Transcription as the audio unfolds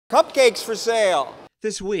Cupcakes for sale.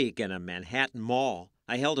 This week in a Manhattan mall,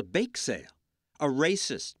 I held a bake sale, a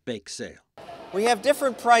racist bake sale. We have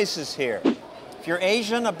different prices here. If you're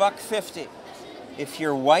Asian, $1.50. If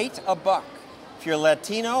you're white, $1. If you're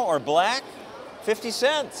Latino or black, 50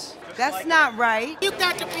 cents. That's not right. You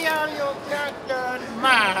got to be on your goddamn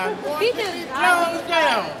mind. Boy, close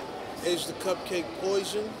down. Is the cupcake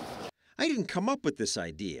poison? I didn't come up with this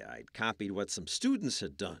idea. I'd copied what some students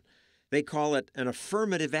had done. They call it an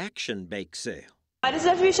affirmative action bake sale. Why does that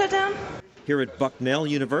have to be shut down? Here at Bucknell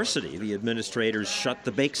University, the administrators shut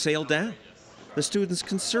the bake sale down. The Students'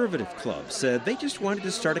 Conservative Club said they just wanted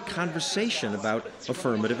to start a conversation about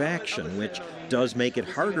affirmative action, which does make it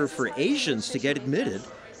harder for Asians to get admitted,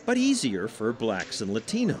 but easier for blacks and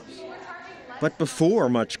Latinos. But before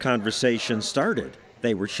much conversation started,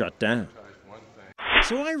 they were shut down.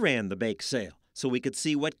 So I ran the bake sale so we could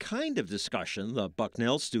see what kind of discussion the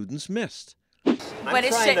Bucknell students missed. I'm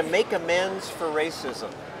trying to make amends for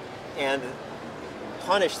racism and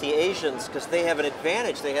punish the Asians because they have an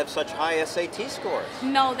advantage. They have such high SAT scores.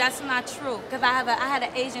 No, that's not true. Because I had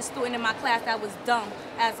an Asian student in my class that was dumb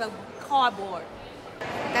as a cardboard.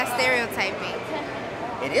 That's stereotyping.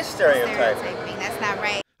 It is stereotyping. That's not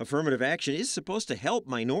right. Affirmative action is supposed to help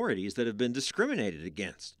minorities that have been discriminated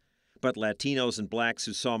against. But Latinos and blacks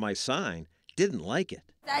who saw my sign didn't like it.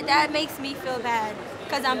 That makes me feel bad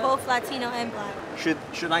because I'm both Latino and black.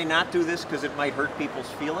 Should I not do this because it might hurt people's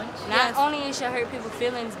feelings? Not only it should hurt people's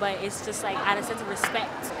feelings, but it's just like out of sense of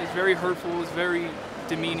respect. It's very hurtful, it's very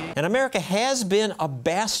demeaning. And America has been a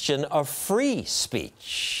bastion of free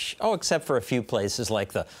speech. Oh, except for a few places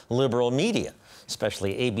like the liberal media,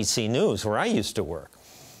 especially ABC News, where I used to work.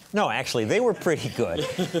 No, actually, they were pretty good.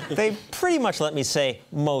 They pretty much let me say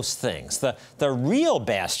most things. The real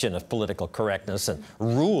bastion of political correctness and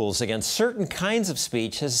rules against certain kinds of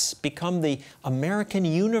speech has become the American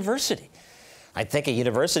university. I think a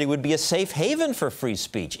university would be a safe haven for free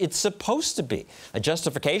speech. It's supposed to be. A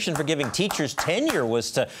justification for giving teachers tenure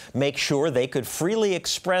was to make sure they could freely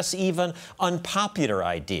express even unpopular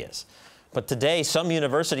ideas. But today, some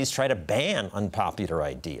universities try to ban unpopular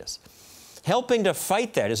ideas. Helping to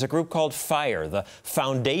fight that is a group called FIRE, the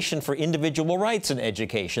Foundation for Individual Rights in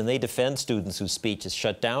Education. They defend students whose speech is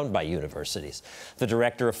shut down by universities. The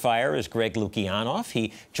director of FIRE is Greg Lukianoff.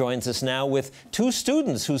 He joins us now with two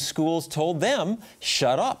students whose schools told them,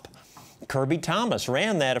 shut up. Kirby Thomas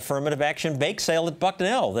ran that affirmative action bake sale at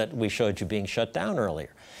Bucknell that we showed you being shut down earlier.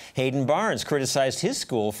 Hayden Barnes criticized his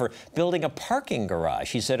school for building a parking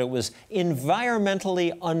garage. He said it was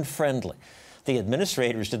environmentally unfriendly. The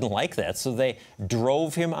administrators didn't like that, so they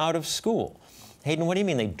drove him out of school. Hayden, what do you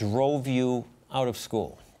mean they drove you out of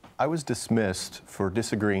school? I was dismissed for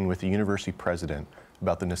disagreeing with the university president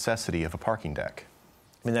about the necessity of a parking deck.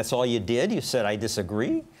 I mean, that's all you did? You said, I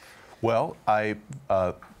disagree? Well, I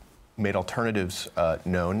made alternatives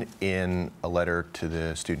known in a letter to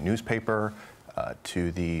the student newspaper,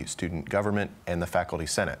 to the student government, and the faculty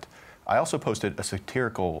senate. I also posted a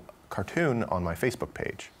satirical cartoon on my Facebook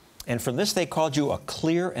page. And for this, they called you a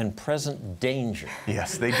clear and present danger.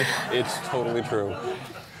 Yes, they did. It's totally true.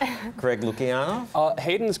 Greg Lukianoff?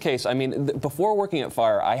 Hayden's case, I mean, before working at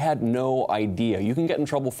FIRE, I had no idea. You can get in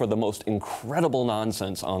trouble for the most incredible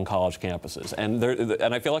nonsense on college campuses. And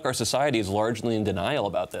I feel like our society is largely in denial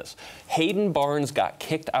about this. Hayden Barnes got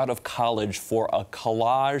kicked out of college for a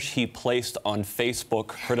collage he placed on Facebook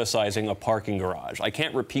criticizing a parking garage. I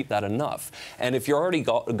can't repeat that enough. And if you're already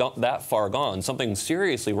got that far gone, something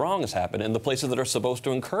seriously wrong has happened in the places that are supposed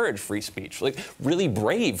to encourage free speech, like really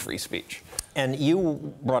brave free speech. And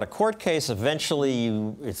you brought a court case. Eventually,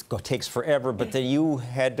 it takes forever, but then you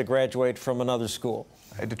had to graduate from another school.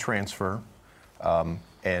 I had to transfer,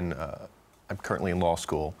 and I'm currently in law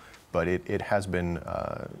school, but it has been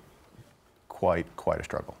quite a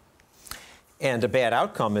struggle. And a bad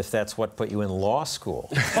outcome if that's what put you in law school.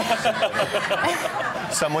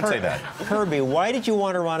 Some would say that. Kirby, why did you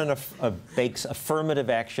want to run an affirmative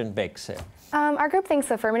action bake sale? Our group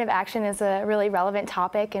thinks affirmative action is a really relevant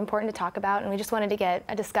topic, important to talk about, and we just wanted to get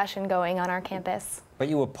a discussion going on our campus. But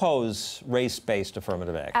you oppose race-based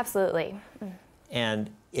affirmative action. Absolutely. And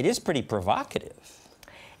it is pretty provocative.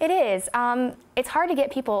 It is. It's hard to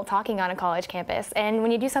get people talking on a college campus, and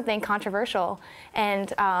when you do something controversial, and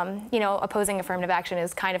you know, opposing affirmative action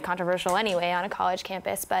is kind of controversial anyway on a college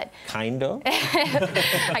campus, but kind of.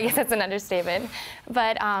 I guess that's an understatement.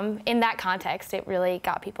 But in that context, it really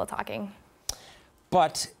got people talking.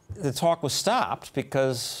 But the talk was stopped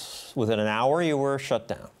because within an hour you were shut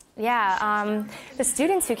down. Yeah, the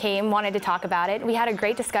students who came wanted to talk about it. We had a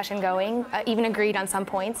great discussion going, even agreed on some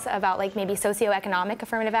points about like maybe socioeconomic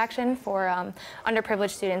affirmative action for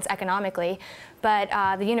underprivileged students economically. But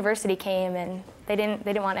the university came and they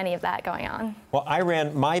didn't want any of that going on. Well, I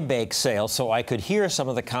ran my bake sale so I could hear some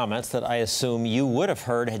of the comments that I assume you would have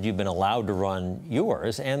heard had you been allowed to run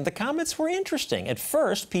yours, and the comments were interesting. At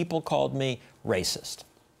first, people called me racist.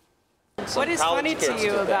 What is funny to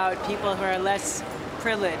you about people who are less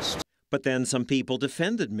privileged? But then some people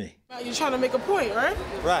defended me. You're trying to make a point, right?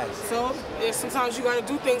 Right. So sometimes you got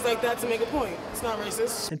to do things like that to make a point. It's not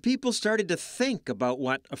racist. And people started to think about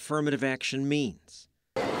what affirmative action means.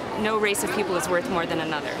 No race of people is worth more than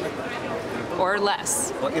another, or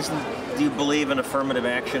less. Well, do you believe in affirmative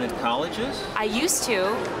action in colleges? I used to,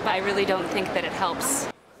 but I really don't think that it helps.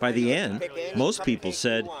 By the end, most people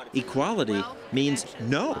said equality means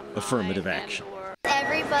no affirmative action.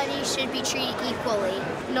 Everybody should be treated equally.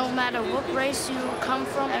 No matter what race you come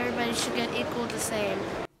from, everybody should get equal the same.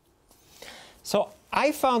 So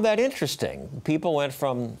I found that interesting. People went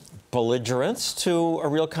from belligerence to a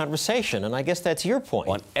real conversation, and I guess that's your point.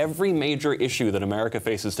 On every major issue that America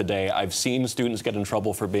faces today, I've seen students get in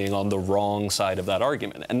trouble for being on the wrong side of that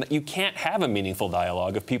argument. And you can't have a meaningful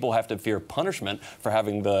dialogue if people have to fear punishment for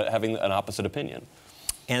having an opposite opinion.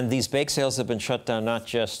 And these bake sales have been shut down not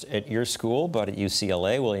just at your school, but at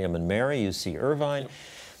UCLA, William and Mary, UC Irvine.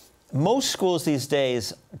 Most schools these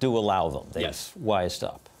days do allow them. They've wised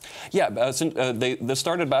up. Yeah, this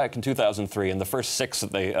started back in 2003, and the first 6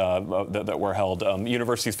 that that were held,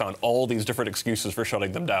 universities found all these different excuses for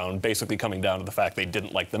shutting them down, basically coming down to the fact they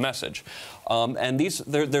didn't like the message. And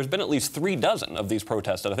there's been at least 3 dozen of these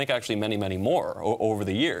protests, and I think actually many, many more over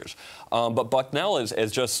the years. But Bucknell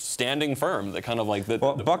is just standing firm. That kind of like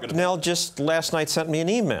well, Bucknell just last night sent me an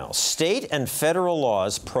email. State and federal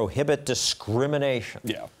laws prohibit discrimination.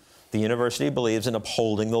 Yeah. The university believes in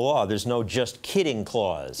upholding the law. There's no just kidding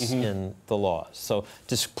clause in the laws. So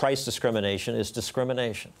price discrimination is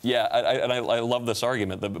discrimination. Yeah, I love this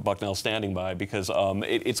argument that Bucknell's standing by because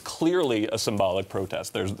it's clearly a symbolic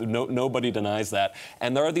protest. There's nobody denies that.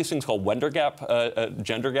 And there are these things called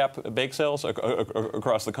gender gap bake sales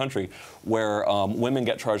across the country where women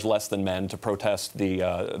get charged less than men to protest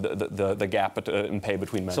the gap in pay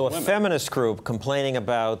between men and women. So a feminist group complaining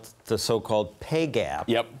about the so-called pay gap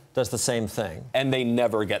does the same thing. And they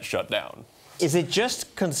never get shut down. Is it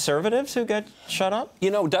just conservatives who get shut up?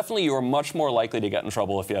 You know, definitely you are much more likely to get in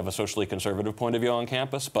trouble if you have a socially conservative point of view on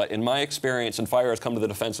campus. But in my experience, and FIRE has come to the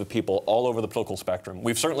defense of people all over the political spectrum.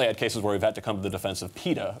 We've certainly had cases where we've had to come to the defense of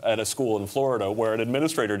PETA at a school in Florida where an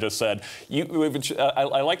administrator just said, I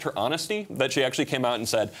liked her honesty, that she actually came out and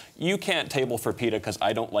said, you can't table for PETA because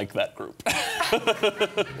I don't like that group.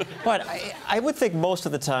 But I would think most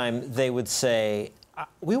of the time they would say,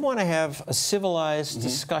 we want to have a civilized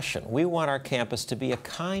discussion. We want our campus to be a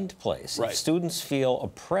kind place. If students feel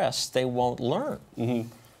oppressed, they won't learn.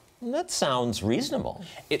 That sounds reasonable.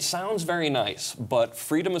 It sounds very nice, but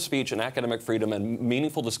freedom of speech and academic freedom and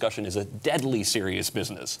meaningful discussion is a deadly serious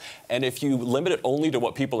business. And if you limit it only to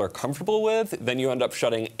what people are comfortable with, then you end up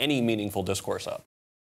shutting any meaningful discourse up.